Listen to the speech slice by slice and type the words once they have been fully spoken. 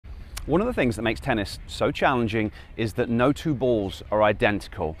One of the things that makes tennis so challenging is that no two balls are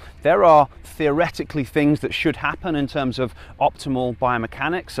identical. There are theoretically things that should happen in terms of optimal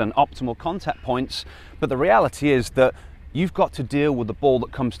biomechanics and optimal contact points, but the reality is that you've got to deal with the ball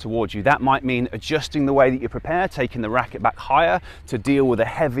that comes towards you. That might mean adjusting the way that you prepare, taking the racket back higher to deal with a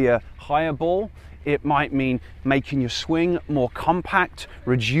heavier, higher ball. It might mean making your swing more compact,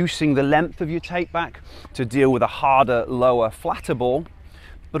 reducing the length of your take back to deal with a harder, lower, flatter ball.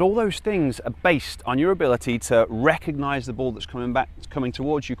 But all those things are based on your ability to recognize the ball that's coming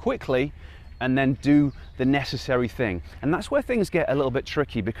towards you quickly and then do the necessary thing. And that's where things get a little bit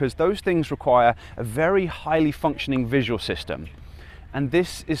tricky, because those things require a very highly functioning visual system. And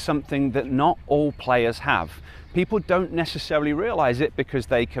this is something that not all players have. People don't necessarily realize it because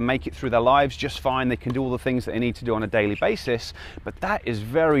they can make it through their lives just fine. They can do all the things that they need to do on a daily basis, but that is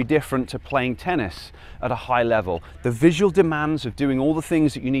very different to playing tennis at a high level. The visual demands of doing all the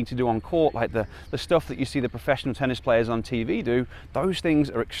things that you need to do on court, like the stuff that you see the professional tennis players on TV do, those things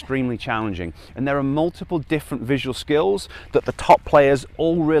are extremely challenging. And there are multiple different visual skills that the top players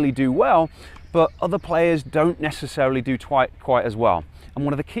all really do well, but other players don't necessarily do quite as well. And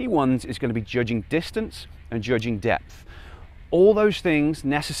one of the key ones is going to be judging distance and judging depth. All those things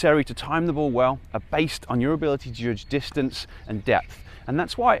necessary to time the ball well are based on your ability to judge distance and depth. And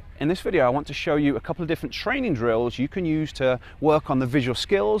that's why in this video I want to show you a couple of different training drills you can use to work on the visual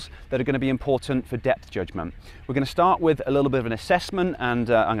skills that are going to be important for depth judgment. We're going to start with a little bit of an assessment, and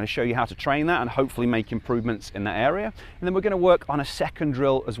I'm going to show you how to train that and hopefully make improvements in that area. And then we're going to work on a second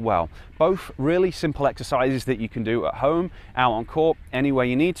drill as well. Both really simple exercises that you can do at home, out on court, any way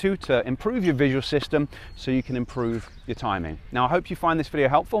you need to improve your visual system so you can improve your timing. Now I hope you find this video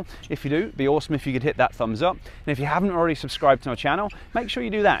helpful. If you do, it'd be awesome if you could hit that thumbs up. And if you haven't already subscribed to our channel, make sure you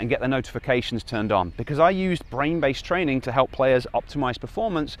do that and get the notifications turned on, because I used brain-based training to help players optimize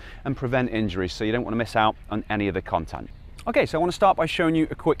performance and prevent injuries, so you don't want to miss out on any of the content. Okay, so I want to start by showing you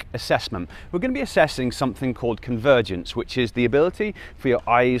a quick assessment. We're going to be assessing something called convergence, which is the ability for your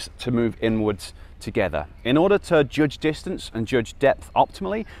eyes to move inwards together. In order to judge distance and judge depth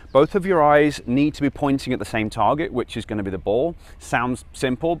optimally, both of your eyes need to be pointing at the same target, which is going to be the ball. Sounds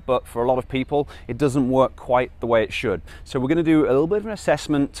simple, but for a lot of people, it doesn't work quite the way it should. So we're going to do a little bit of an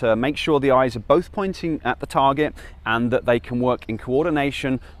assessment to make sure the eyes are both pointing at the target and that they can work in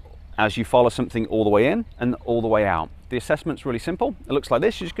coordination as you follow something all the way in and all the way out. The assessment's really simple. It looks like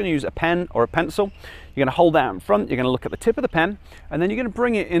this. You're just going to use a pen or a pencil. You're going to hold that out in front. You're going to look at the tip of the pen, and then you're going to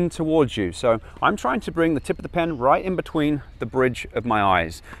bring it in towards you. So I'm trying to bring the tip of the pen right in between the bridge of my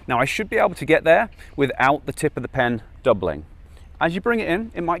eyes. Now I should be able to get there without the tip of the pen doubling. As you bring it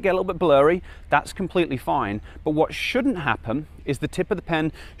in, it might get a little bit blurry. That's completely fine. But what shouldn't happen is the tip of the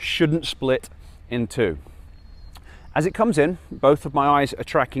pen shouldn't split in two. As it comes in, both of my eyes are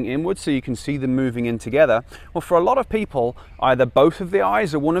tracking inwards, so you can see them moving in together. Well, for a lot of people, either both of the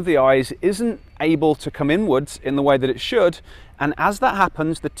eyes or one of the eyes isn't able to come inwards in the way that it should, and as that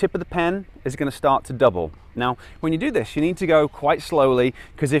happens, the tip of the pen is going to start to double. Now, when you do this, you need to go quite slowly,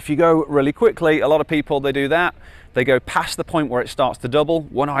 because if you go really quickly, a lot of people, they do that. They go past the point where it starts to double.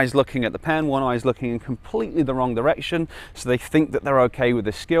 One eye's looking at the pen, one eye's looking in completely the wrong direction. So they think that they're okay with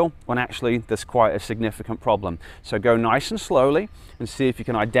this skill, when actually there's quite a significant problem. So go nice and slowly and see if you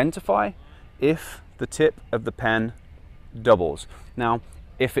can identify if the tip of the pen doubles. Now,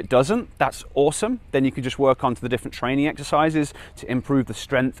 if it doesn't, that's awesome. Then you can just work on to the different training exercises to improve the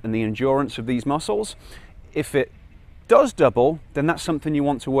strength and the endurance of these muscles. If it does double, then that's something you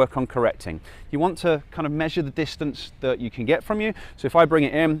want to work on correcting. You want to kind of measure the distance that you can get from you. So if I bring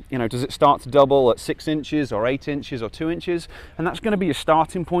it in, does it start to double at 6 inches or 8 inches or 2 inches? And that's going to be your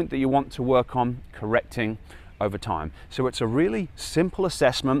starting point that you want to work on correcting over time. So it's a really simple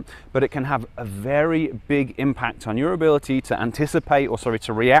assessment, but it can have a very big impact on your ability to anticipate, or sorry,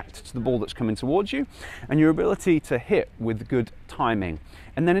 to react to the ball that's coming towards you, and your ability to hit with good timing.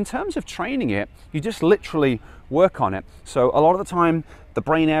 And then in terms of training it, you just literally work on it. So a lot of the time, the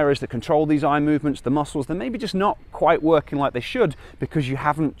brain areas that control these eye movements, the muscles, they're maybe just not quite working like they should because you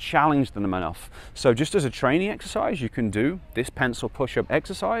haven't challenged them enough. So just as a training exercise, you can do this pencil push-up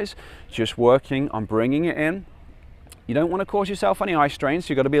exercise, just working on bringing it in. You don't want to cause yourself any eye strain, so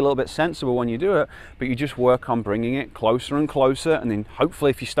you've got to be a little bit sensible when you do it, but you just work on bringing it closer and closer, and then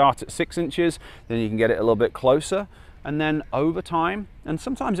hopefully if you start at 6 inches, then you can get it a little bit closer. And then over time, and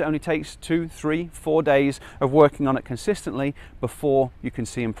sometimes it only takes 2, 3, 4 days of working on it consistently before you can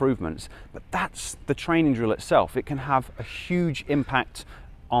see improvements. But that's the training drill itself. It can have a huge impact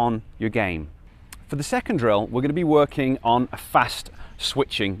on your game. For the second drill, we're going to be working on a fast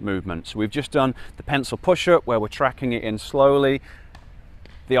switching movement. So we've just done the pencil push-up where we're tracking it in slowly.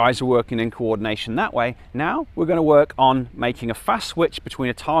 the eyes are working in coordination that way. Now we're going to work on making a fast switch between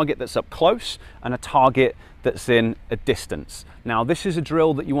a target that's up close and a target that's in a distance. Now this is a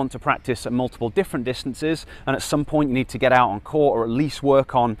drill that you want to practice at multiple different distances, and at some point you need to get out on court or at least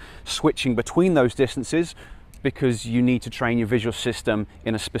work on switching between those distances, because you need to train your visual system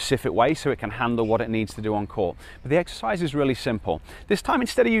in a specific way so it can handle what it needs to do on court. But the exercise is really simple. This time,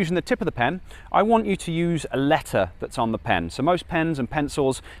 instead of using the tip of the pen, I want you to use a letter that's on the pen. So most pens and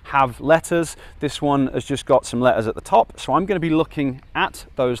pencils have letters. This one has just got some letters at the top. So I'm going to be looking at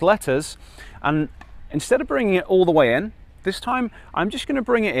those letters, and instead of bringing it all the way in, this time I'm just going to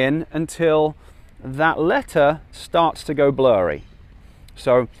bring it in until that letter starts to go blurry.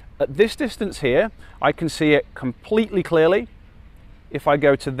 So at this distance here, I can see it completely clearly. If I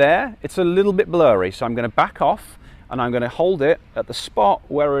go to there, it's a little bit blurry. So I'm going to back off and I'm going to hold it at the spot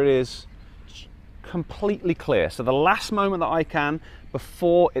where it is completely clear. So the last moment that I can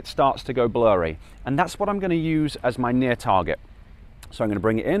before it starts to go blurry. And that's what I'm going to use as my near target. So I'm going to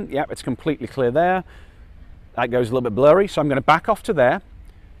bring it in. Yep, it's completely clear there. That goes a little bit blurry. So I'm going to back off to there,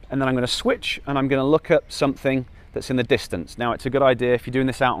 and then I'm going to switch and I'm going to look at something that's in the distance. Now it's a good idea, if you're doing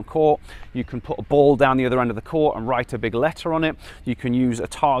this out on court, you can put a ball down the other end of the court and write a big letter on it. You can use a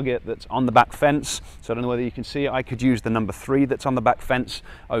target that's on the back fence. So I don't know whether you can see it. I could use the number 3 that's on the back fence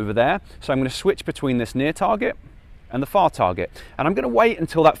over there. So I'm going to switch between this near target and the far target. And I'm going to wait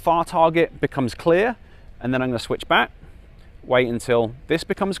until that far target becomes clear, and then I'm going to switch back. Wait until this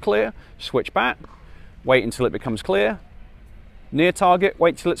becomes clear, switch back. Wait until it becomes clear. Near target,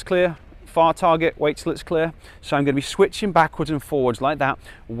 wait till it's clear. Far target, wait till it's clear. So I'm going to be switching backwards and forwards like that,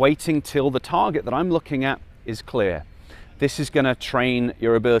 waiting till the target that I'm looking at is clear. This is going to train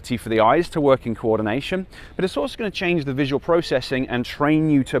your ability for the eyes to work in coordination, but it's also going to change the visual processing and train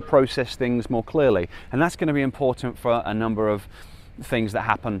you to process things more clearly. And that's going to be important for a number of things that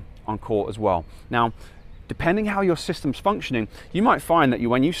happen on court as well. Now, depending how your system's functioning, you might find that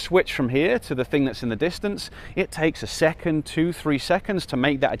when you switch from here to the thing that's in the distance, it takes a second, 2, 3 seconds to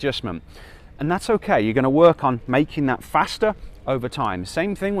make that adjustment. And that's okay. You're going to work on making that faster over time.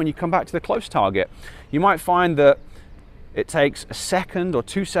 Same thing when you come back to the close target. You might find that it takes a second or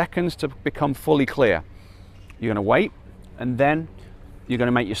 2 seconds to become fully clear. You're going to wait, and then you're going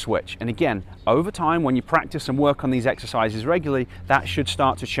to make your switch. And again, over time, when you practice and work on these exercises regularly, that should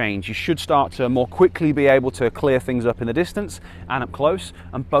start to change. You should start to more quickly be able to clear things up in the distance and up close.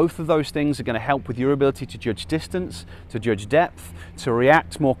 And both of those things are going to help with your ability to judge distance, to judge depth, to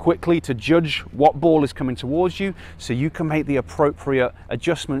react more quickly, to judge what ball is coming towards you, so you can make the appropriate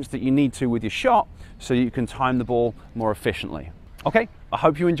adjustments that you need to with your shot, so you can time the ball more efficiently. Okay, I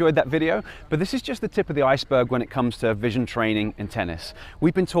hope you enjoyed that video, but this is just the tip of the iceberg when it comes to vision training in tennis.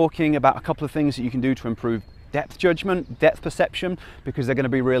 We've been talking about a couple of things that you can do to improve depth judgment, depth perception, because they're going to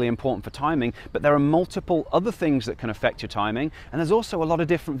be really important for timing, but there are multiple other things that can affect your timing, and there's also a lot of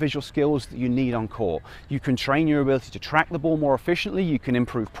different visual skills that you need on court. You can train your ability to track the ball more efficiently, you can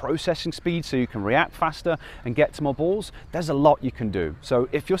improve processing speed so you can react faster and get to more balls. There's a lot you can do. So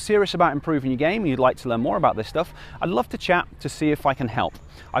if you're serious about improving your game and you'd like to learn more about this stuff, I'd love to chat to see if I can help.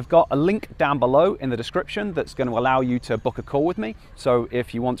 I've got a link down below in the description that's going to allow you to book a call with me. So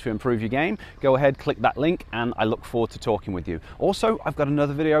if you want to improve your game, go ahead, click that link, and I look forward to talking with you. Also, I've got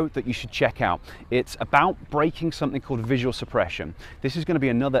another video that you should check out. It's about breaking something called visual suppression. This is going to be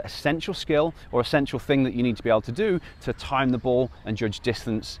another essential skill or essential thing that you need to be able to do to time the ball and judge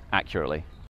distance accurately.